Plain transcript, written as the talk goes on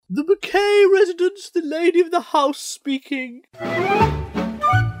UK residents, the lady of the house speaking.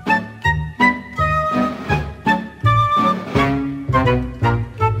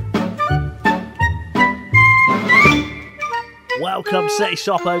 Welcome, City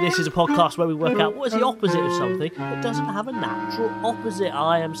Shoppo. This is a podcast where we work out what is the opposite of something that doesn't have a natural opposite.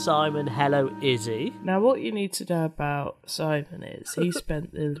 I am Simon. Hello, Izzy. Now, what you need to know about Simon is he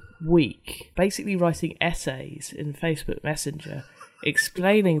spent the week basically writing essays in Facebook Messenger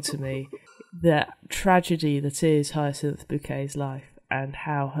explaining to me the tragedy that is Hyacinth Bouquet's life and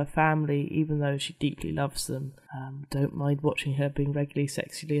how her family, even though she deeply loves them, don't mind watching her being regularly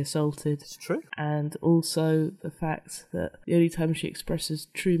sexually assaulted. It's true. And also the fact that the only time she expresses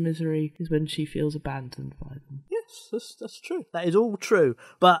true misery is when she feels abandoned by them. Yes, that's true. That is all true.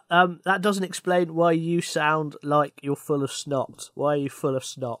 But that doesn't explain why you sound like you're full of snot. Why are you full of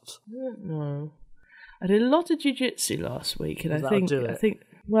snot? I don't know. I did a lot of jiu-jitsu last week, and I think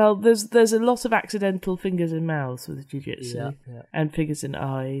well, there's a lot of accidental fingers in mouths with jiu-jitsu, and fingers in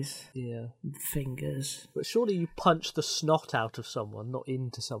eyes, and fingers. But surely you punch the snot out of someone, not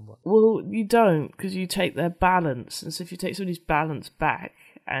into someone. Well, you don't, because you take their balance, and so if you take somebody's balance back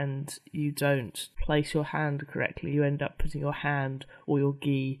and you don't place your hand correctly, you end up putting your hand or your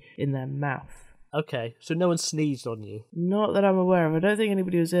gi in their mouth. Okay, so no one sneezed on you? Not that I'm aware of. I don't think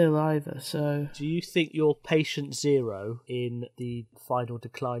anybody was ill either, so... Do you think you're patient zero in the final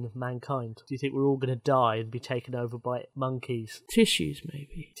decline of mankind? Do you think we're all going to die and be taken over by monkeys? Tissues,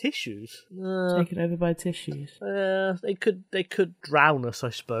 maybe. Tissues? Taken over by tissues. They could drown us, I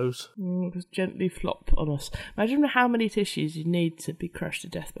suppose. Just gently flop on us. Imagine how many tissues you need to be crushed to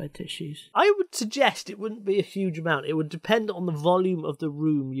death by tissues. I would suggest it wouldn't be a huge amount. It would depend on the volume of the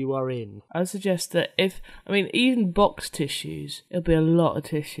room you are in. I would suggest that even box tissues, it'll be a lot of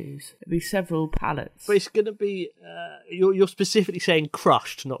tissues. It'll be several pallets. But it's going to be, you're specifically saying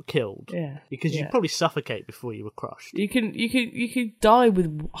crushed, not killed. Yeah. Because you'd probably suffocate before you were crushed. You could die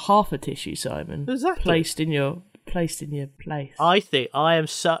with half a tissue, Simon. Exactly. Placed in your place. I think I am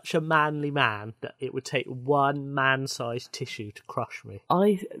such a manly man that it would take one man-sized tissue to crush me.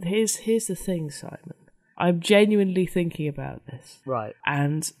 Here's the thing, Simon. I'm genuinely thinking about this. Right.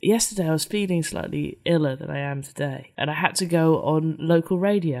 And yesterday I was feeling slightly iller than I am today. And I had to go on local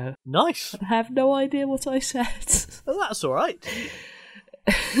radio. Nice. I have no idea what I said. Well, that's all right.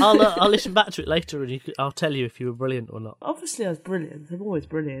 I'll listen back to it later and I'll tell you if you were brilliant or not. Obviously I was brilliant. I'm always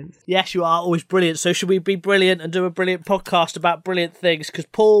brilliant. Yes, you are always brilliant. So should we be brilliant and do a brilliant podcast about brilliant things? Because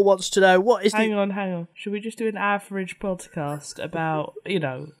Paul wants to know what is Hang on. Should we just do an average podcast about,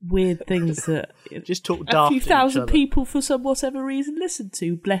 weird things that just talk daft a few thousand people for some whatever reason listen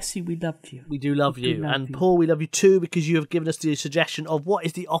to? Bless you, we love you. We do love you. And Paul, we love you too because you have given us the suggestion of what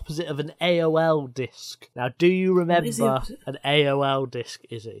is the opposite of an AOL disc. Now, do you remember an AOL disc,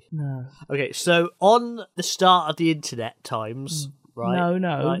 Izzy? No. Okay, so on the start of the internet times, right?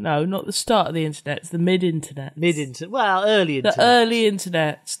 No, not the start of the internet. It's the mid-internet. Well, early internet. The early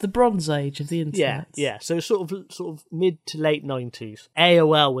internet, the Bronze Age of the internet. Yeah. So sort of mid to late 90s.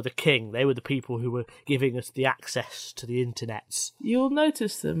 AOL were the king. They were the people who were giving us the access to the internet. You'll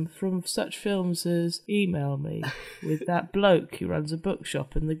notice them from such films as Email Me, with that bloke who runs a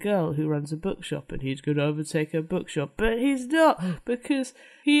bookshop and the girl who runs a bookshop, and he's going to overtake her bookshop, but he's not because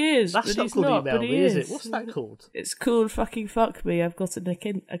he is. That's but not he's called not, Email but he Me, is. it? What's that called? It's called Fucking Fuck Me. I've got an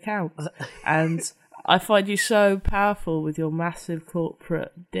account, and I find you so powerful with your massive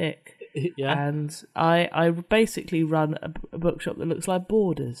corporate dick. Yeah. And I basically run a bookshop that looks like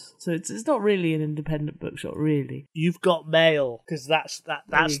Borders, so it's not really an independent bookshop, really. You've got mail because that's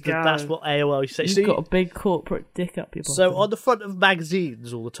what AOL used to say. You've got a big corporate dick up your bottom. So on the front of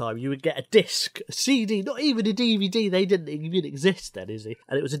magazines all the time, you would get a disc, a CD, not even a DVD. They didn't even exist then, Izzy.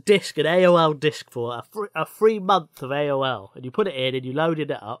 And it was a disc, an AOL disc for a free month of AOL, and you put it in and you loaded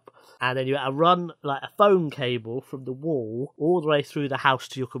it up. And then you had to run like a phone cable from the wall all the way through the house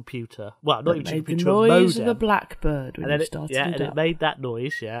to your computer. Well, not even to your computer, a modem. The noise of the blackbird when you started and it made that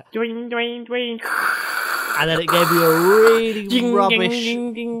noise, yeah. Doing, doing, doing. And then it gave you a really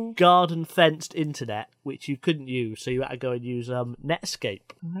rubbish garden-fenced internet, which you couldn't use, so you had to go and use Netscape.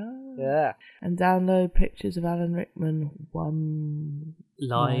 Oh. Yeah. And download pictures of Alan Rickman one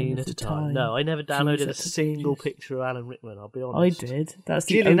line at a time. No, I never downloaded a single picture of Alan Rickman, I'll be honest. I did. That's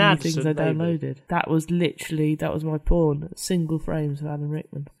the only things I downloaded. That was my porn. Single frames of Alan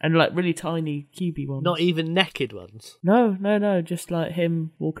Rickman. And like really tiny cubey ones. Not even naked ones? No. Just like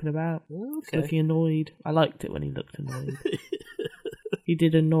him walking about. Okay. Looking annoyed. I liked it when he looked annoyed. He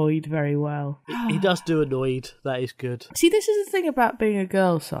did Annoyed very well. He does do Annoyed. That is good. See, this is the thing about being a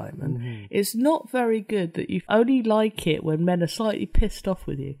girl, Simon. It's not very good that you only like it when men are slightly pissed off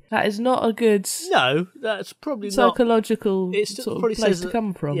with you. That is not a good No, that's probably psychological It's sort of probably place says to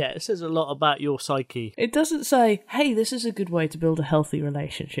come from. Yeah, it says a lot about your psyche. It doesn't say, hey, this is a good way to build a healthy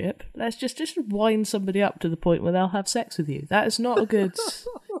relationship. Let's just wind somebody up to the point where they'll have sex with you. That is not a good...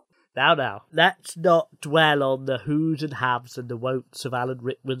 Now, let's not dwell on the who's and haves and the won'ts of Alan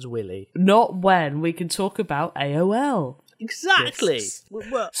Rickman's Willie. Not when we can talk about AOL. Exactly.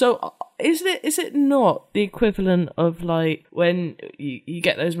 So is it not the equivalent of like when you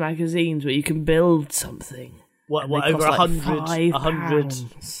get those magazines where you can build something? What and over £100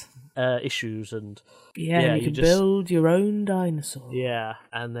 100 issues and yeah, you can build your own dinosaur. Yeah,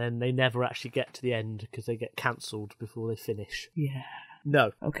 and then they never actually get to the end because they get cancelled before they finish. Yeah.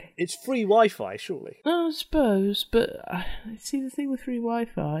 No. Okay. It's free Wi-Fi, surely. I suppose, but see the thing with free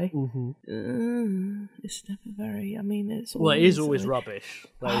Wi-Fi. It's never very. I mean, it's always, it is always rubbish.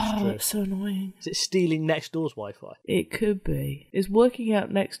 That is true. It's so annoying. Is it stealing next door's Wi-Fi? It could be. It's working out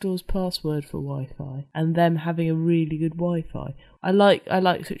next door's password for Wi-Fi and them having a really good Wi-Fi. I like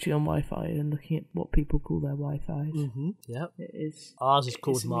switching on Wi-Fi and looking at what people call their Wi-Fi. Yeah. It is. Ours is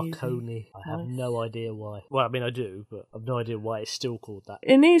called Marconi. I have no idea why. Well, I mean, I do, but I've no idea why it's still called that.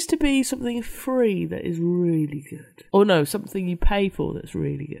 It needs to be something free that is really good. Or no, something you pay for that's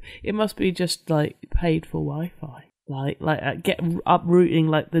really good. It must be just like paid for Wi-Fi. Like get uprooting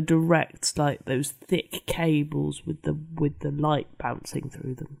like the directs, like those thick cables with the light bouncing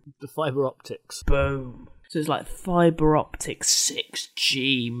through them. The fibre optics. Boom. So it's like fibre optic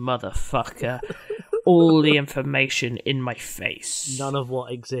 6G, motherfucker. All the information in my face. None of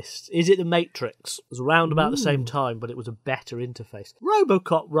what exists. Is it the Matrix? It was around about the same time, but it was a better interface.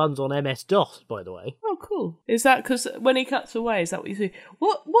 RoboCop runs on MS-DOS, by the way. Oh, cool. Is that because when he cuts away, is that what you see?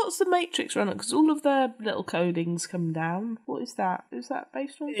 What's the Matrix run on? Because all of their little codings come down. What is that? Is that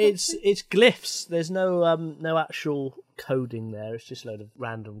based on something? It's glyphs. There's no actual coding there. It's just a load of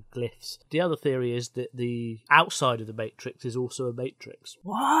random glyphs. The other theory is that the outside of the Matrix is also a Matrix.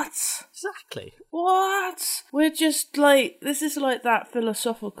 What? Exactly. What? We're just like, this is like that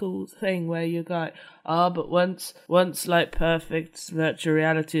philosophical thing where you're like, but once like perfect virtual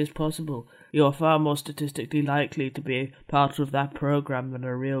reality is possible, you're far more statistically likely to be part of that program than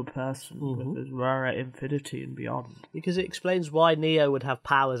a real person, because we're at infinity and beyond. Because it explains why Neo would have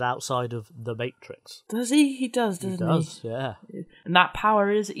powers outside of the Matrix. Does he? He does, doesn't he? He does, yeah. And that power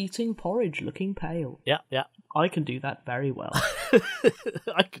is eating porridge, looking pale. Yeah. I can do that very well.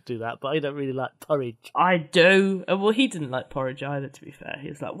 I could do that, but I don't really like porridge. I do. Well, he didn't like porridge either, to be fair. He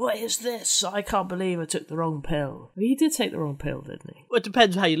was like, what is this? I can't believe I took the wrong pill. He did take the wrong pill, didn't he? Well, it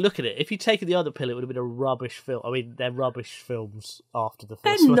depends how you look at it. If you'd taken the other pill, it would have been a rubbish film. I mean, they're rubbish films after the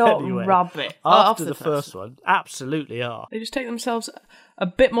first one. They're not anyway. rubbish. After the first one, absolutely are. They just take themselves a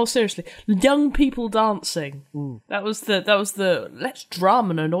bit more seriously. Young people dancing. That was the let's drum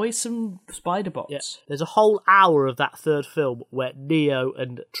and annoy some spider bots. Yeah. There's a whole hour of that third film where Neo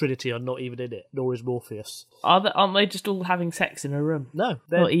and Trinity are not even in it, nor is Morpheus. Aren't they just all having sex in a room? No,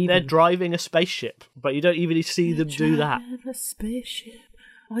 they're driving a spaceship, but you don't even see them do that. A spaceship.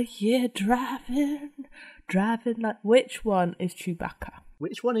 Oh yeah, driving like. Which one is Chewbacca?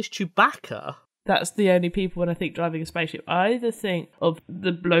 Which one is Chewbacca? That's the only people when I think driving a spaceship. I either think of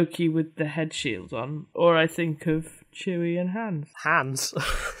the blokey with the head shield on, or I think of Chewie and Hans. Hands.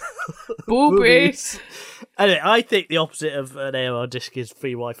 Boobies. Anyway, I think the opposite of an AOL disc is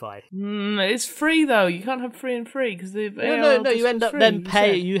free Wi-Fi. It's free though. You can't have free and free because the No. You end up then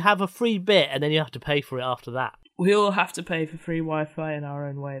pay. You have a free bit, and then you have to pay for it after that. We all have to pay for free Wi-Fi in our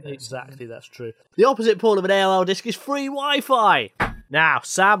own way. Exactly, that's true. The opposite, Paul, of an AOL disc is free Wi-Fi. Now,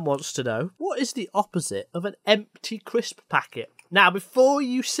 Sam wants to know, what is the opposite of an empty crisp packet? Now, before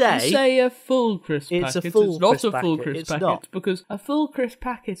you say a full crisp packet, it's not a full crisp it's packet, not. Because a full crisp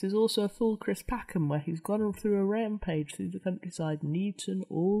packet is also a full crisp packham where he's gone through a rampage through the countryside and eaten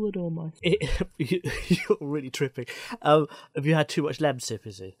all the dormice. You're really tripping. Have you had too much Lemsip,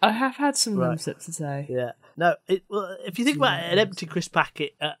 Izzi? I have had some Lemsip today. Yeah. No, if you think about it, an empty crisp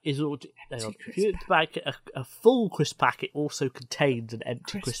packet is all... If you think about it, a full crisp packet also contains an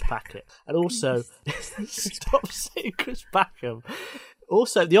empty crisp packet. And also... Stop saying crisp packham.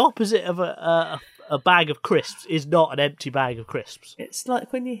 Also, the opposite of a bag of crisps is not an empty bag of crisps. It's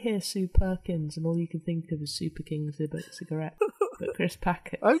like when you hear Sue Perkins and all you can think of is Super King's cigarette, but crisp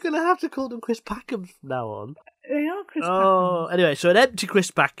packets. I'm going to have to call them crisp packhams from now on. They are crisp packhams. Anyway, so an empty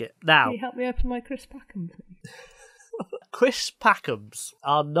crisp packet. Now, can you help me open my crisp packham, please? Crisp packhams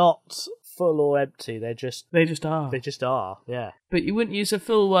are not full or empty. They just are. They just are. Yeah. But you wouldn't use a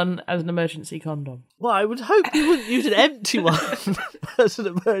full one as an emergency condom. Well, I would hope you wouldn't use an empty one as an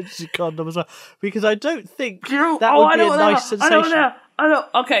emergency condom as well, because I don't think that would be a nice sensation. I know.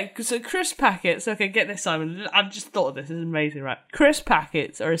 Okay, so crisp packets. Okay, get this, Simon. I've just thought of this. This is amazing, right? Crisp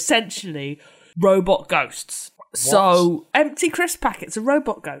packets are essentially robot ghosts. What? So empty crisp packets are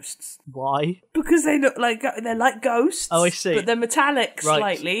robot ghosts. Why? Because they're like ghosts. Oh, I see. But they're metallic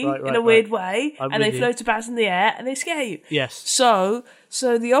slightly in a weird way, and they float about in the air and they scare you. Yes. So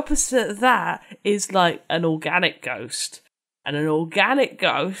the opposite of that is like an organic ghost, and an organic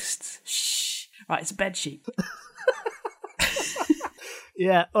ghost. Right, it's a bedsheet.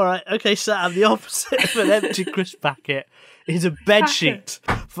 Yeah, all right. Okay, Sam, the opposite of an empty crisp packet is a bedsheet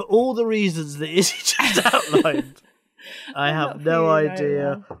for all the reasons that Izzy just outlined. I have no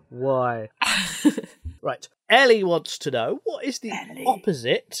idea why. Right. Ellie wants to know, what is the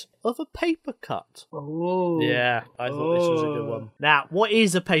opposite of a paper cut? Oh. Yeah, I thought this was a good one. Now, what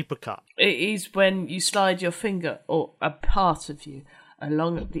is a paper cut? It is when you slide your finger, or a part of you,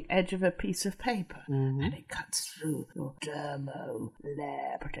 along the edge of a piece of paper, and it cuts through your dermo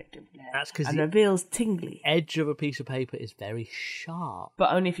layer, protective layer. That's because reveals tingly. Edge of a piece of paper is very sharp,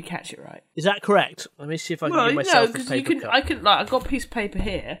 but only if you catch it right. Is that correct? Let me see if I can give myself a paper cut. I've got a piece of paper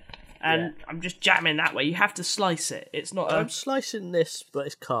here, and I'm just jamming that way. You have to slice it. It's not. I'm slicing this, but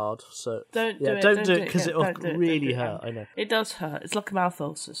it's card, so don't do it. Don't do it because it'll really hurt. I know it does hurt. It's like a mouth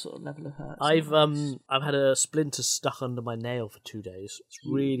ulcer sort of level of hurt. I've had a splinter stuck under my nail for 2 days. It's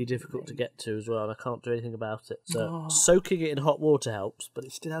really difficult to get to as well, and I can't do anything about it. So soaking it in hot water helps, but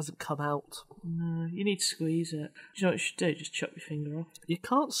it still hasn't come out. No, you need to squeeze it. Do you know what you should do? Just chop your finger off. You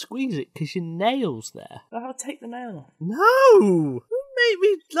can't squeeze it because your nail's there. I'll take the nail off. No! Make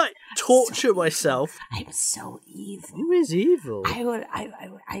me torture myself. I'm so evil. Who is evil?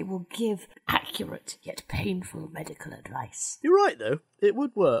 I will give accurate yet painful medical advice. You're right though. It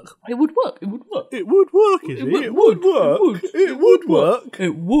would work. It would work. It would work. It would work, is it? It would work. It would work.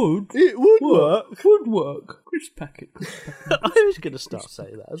 It would. It would work. Would work. Crisp packet. I was going to start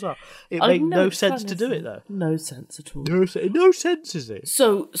saying that as well. It made no sense to do it though. No sense at all. No sense, is it?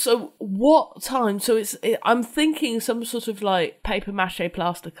 So what time? So I'm thinking some sort of like paper mache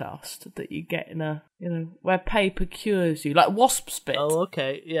plaster cast that you get in a, where paper cures you, like wasp spit. Oh,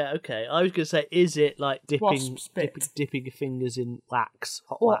 okay. Yeah, okay. I was going to say, is it like dipping your fingers in wax?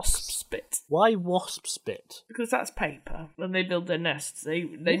 Hot wasp wax? Spit. Why wasp spit? Because that's paper. When they build their nests, they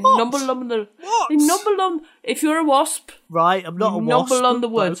What? nubble on the. What? They nubble on. If you're a wasp, right? I'm not a wasp. Nubble on the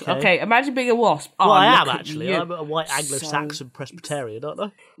wood. Okay, imagine being a wasp. Well, I am actually. I'm a white Anglo-Saxon Presbyterian, aren't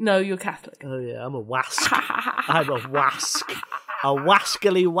I? No, you're Catholic. Oh yeah, I'm a wask. I'm a wask. A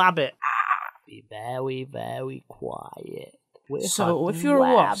wascally wabbit. Be very, very quiet. So if you're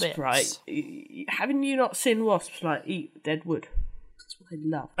a wasp, right? Haven't you not seen wasps eat dead wood? That's what they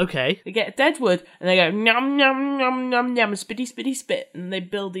love. Okay. They get dead wood and they go nom nom nom nom nom, spitty spitty spit, and they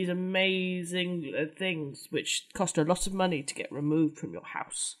build these amazing things which cost a lot of money to get removed from your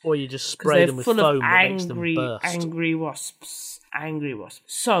house. Or you just spray them with foam that makes them burst. Angry wasps.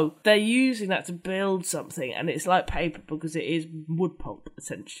 So they're using that to build something, and it's like paper because it is wood pulp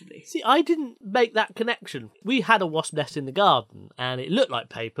essentially. See, I didn't make that connection. We had a wasp nest in the garden, and it looked like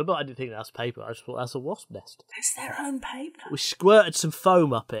paper, but I didn't think that's paper. I just thought that's a wasp nest. It's their own paper. We squirted some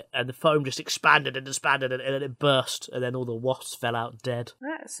foam up it, and the foam just expanded and expanded, and then it burst, and then all the wasps fell out dead.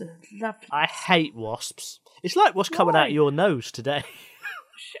 That's a lovely. I hate wasps. It's like what's coming out of your nose today.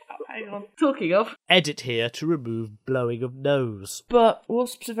 Hang on. Talking of. Edit here to remove blowing of nose. But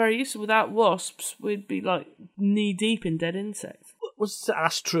wasps are very useful. Without wasps, we'd be knee deep in dead insects.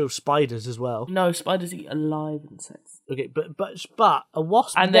 That's true of spiders as well. No, spiders eat alive insects. Okay, but a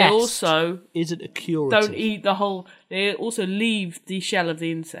wasp and nest they also isn't a curative. Don't eat the whole. They also leave the shell of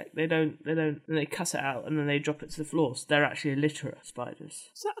the insect. They don't. And they cut it out and then they drop it to the floor. So they're actually a litterer, spiders.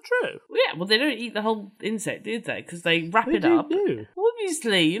 Is that true? Well, yeah. Well, they don't eat the whole insect, did they? Because they wrap it do up. Do.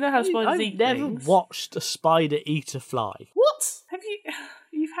 Obviously, you know how spiders eat things. I've never watched a spider eat a fly. What? Have you?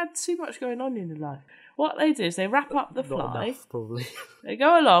 You've had too much going on in your life. What they do is they wrap up the fly. Not enough, probably. They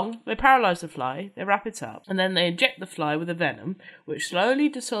go along, they paralyse the fly, they wrap it up, and then they inject the fly with a venom, which slowly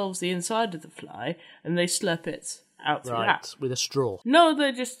dissolves the inside of the fly, and they slurp it out through that. With a straw. No,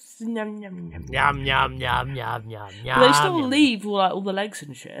 they just yum yum yum yum yum yum yum yum yum. But they still leave all the legs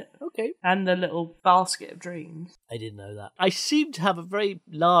and shit. Okay. And the little basket of dreams. I didn't know that. I seem to have a very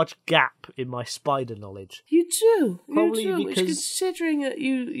large gap in my spider knowledge. You do. Probably you do, because- which considering that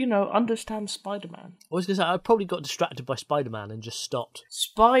you understand Spider-Man. I was going to say, I probably got distracted by Spider-Man and just stopped.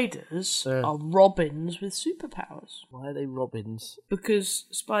 Spiders are Robins with superpowers. Why are they Robins? Because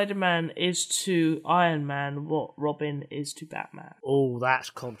Spider-Man is to Iron Man what Robin is to Batman. Oh, that's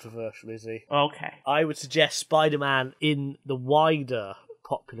controversial, Izzy. Okay. I would suggest Spider-Man in the wider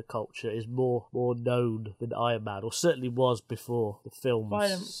popular culture is more known than Iron Man, or certainly was before the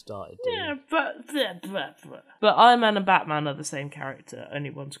films started. Yeah, but Iron Man and Batman are the same character. Only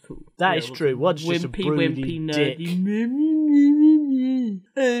one's cool. That is true. One's just a broody dick.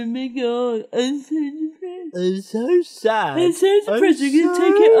 Oh my god, I'm so depressed. I'm so sad. I'm so depressed. You're going to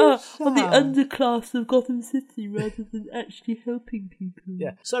take it up on the sad. underclass of Gotham City rather than actually helping people.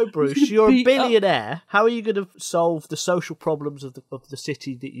 Yeah. So, Bruce, you're a billionaire. How are you going to solve the social problems of the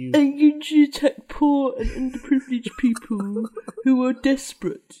city that you... I'm going to attack poor and underprivileged people who are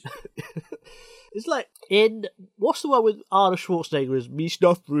desperate. It's like in... What's the one with Arnold Schwarzenegger as me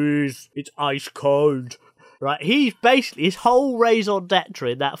stuff freeze, it's ice cold. Right, he's basically, his whole raison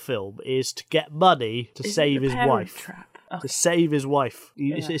d'etre in that film is to get money to save his wife. Trap? To save his wife.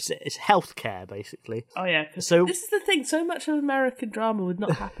 Yeah. It's healthcare, basically. Oh, yeah, because So- this is the thing. So much of American drama would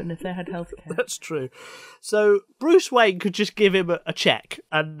not happen if they had healthcare. That's true. So Bruce Wayne could just give him a check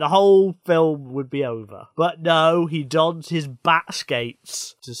and the whole film would be over. But no, he dons his bat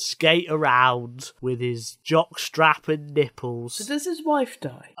skates to skate around with his jockstrap and nipples. So does his wife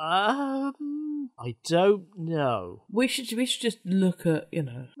die? I don't know. We should just look at,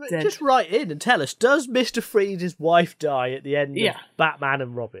 dead. Just write in and tell us, does Mr. Freeze's wife die at the end Yeah. of Batman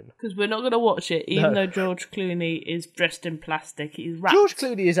and Robin? Because we're not going to watch it, even No. though George Clooney is dressed in plastic. He's wrapped. George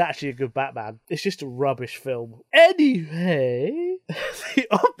Clooney is actually a good Batman. It's just a rubbish film. Anyway, the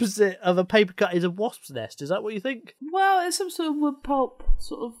opposite of a paper cut is a wasp's nest. Is that what you think? Well, it's some sort of wood pulp,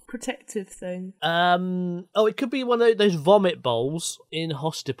 sort of protective thing. It could be one of those vomit bowls in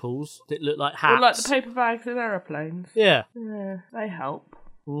hospitals that look like hats. Or like the paper bags in aeroplanes. Yeah. Yeah, they help.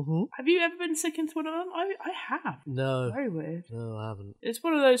 Mm-hmm. Have you ever been sick into one of them? I have. No. Very weird. No, I haven't. It's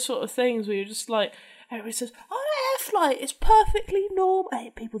one of those sort of things where you're just like, everybody says, air flight is perfectly normal.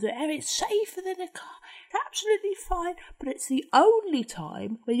 Hey, people do it. It's safer than a car. It's absolutely fine. But it's the only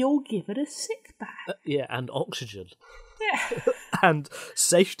time where you're given a sick bag. Yeah, and oxygen. Yeah. And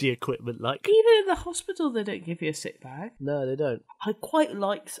safety equipment, like... Even in the hospital, they don't give you a sick bag. No, they don't. I quite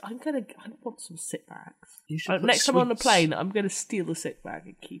like... I want some sick bags. You should put Next time I'm on a sweets- plane, I'm going to steal a sick bag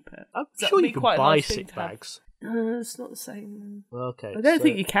and keep it. I'm That'd sure be you can quite a buy nice thing sick to have. bags. It's not the same. Okay. I don't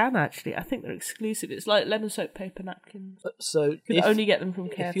think you can, actually. I think they're exclusive. It's like lemon soap paper napkins. So You can only get them from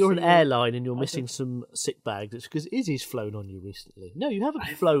KFC. if you're an airline and you're missing some sick bags, it's because Izzy's flown on you recently. No, you haven't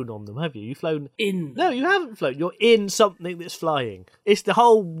flown on them, have you? You've flown... In. No, you haven't flown. You're in something that's flying. It's the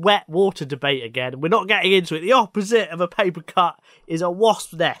whole wet water debate again. We're not getting into it. The opposite of a paper cut is a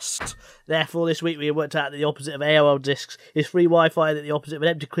wasp nest. Therefore, this week we worked out that the opposite of AOL Discs is free Wi-Fi, that the opposite of an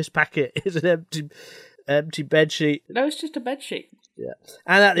empty crisp packet is an empty bedsheet. No, it's just a bedsheet. Yeah.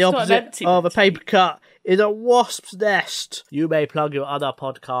 And that the It's not an opposite empty of a bedsheet. paper cut is a wasp's nest. You may plug your other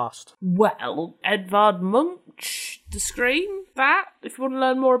podcast. Well, Edvard Munch, The Scream, that. If you want to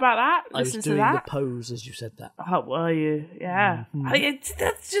learn more about that, I was listen to doing that. the pose as you said that. Oh, were you? Yeah.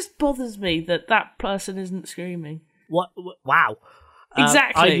 That just bothers me that person isn't screaming. What? Wow.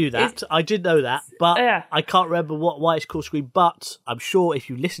 Exactly. I knew that. I did know that, but Yeah. I can't remember why it's called Scream. But I'm sure if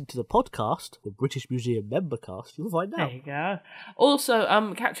you listen to the podcast, the British Museum member cast, you'll find There out. you go. Also,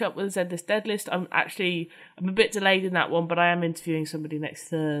 catch up with Z-List Deadlist. I'm a bit delayed in that one, but I am interviewing somebody next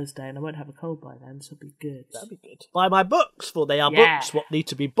Thursday, and I won't have a cold by then, so it'll be good. That'd be good. Buy my books, for they are Yeah. books what need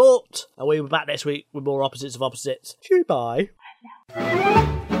to be bought. And we'll be back next week with more opposites of opposites. Bye.